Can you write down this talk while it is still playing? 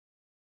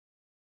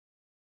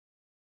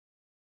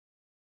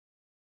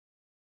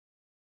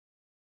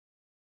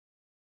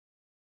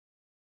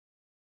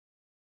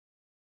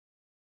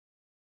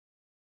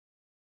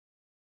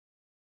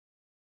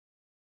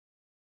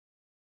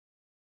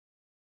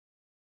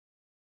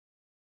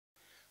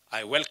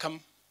I welcome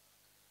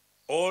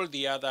all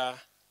the other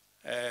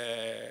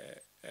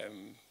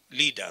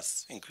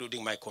leaders,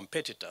 including my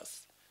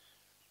competitors,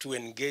 to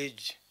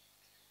engage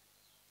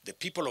the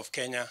people of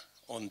Kenya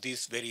on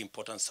this very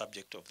important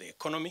subject of the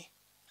economy.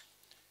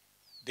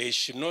 They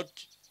should not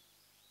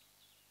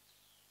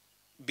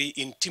be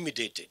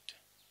intimidated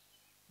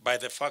by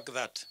the fact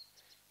that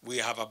we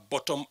have a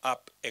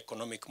bottom-up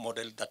economic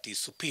model that is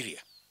superior.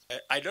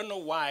 I don't know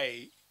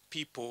why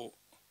people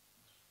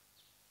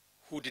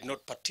who did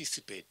not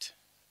participate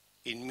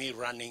in me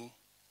running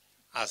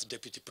as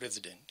deputy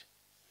president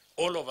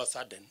all of a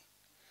sudden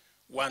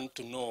want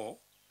to know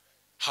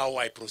how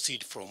I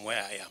proceed from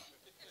where I am.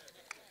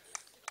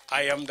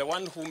 I am the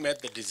one who made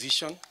the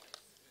decision.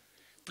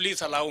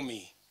 Please allow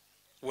me,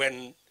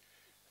 when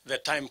the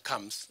time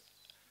comes,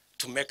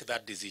 to make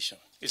that decision.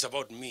 It's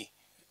about me,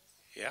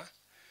 yeah?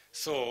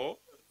 So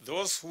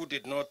those who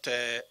did not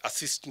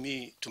assist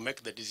me to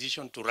make the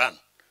decision to run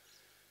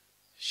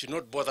should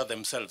not bother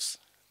themselves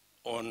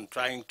on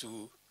trying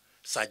to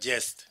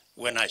suggest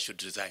when I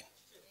should resign.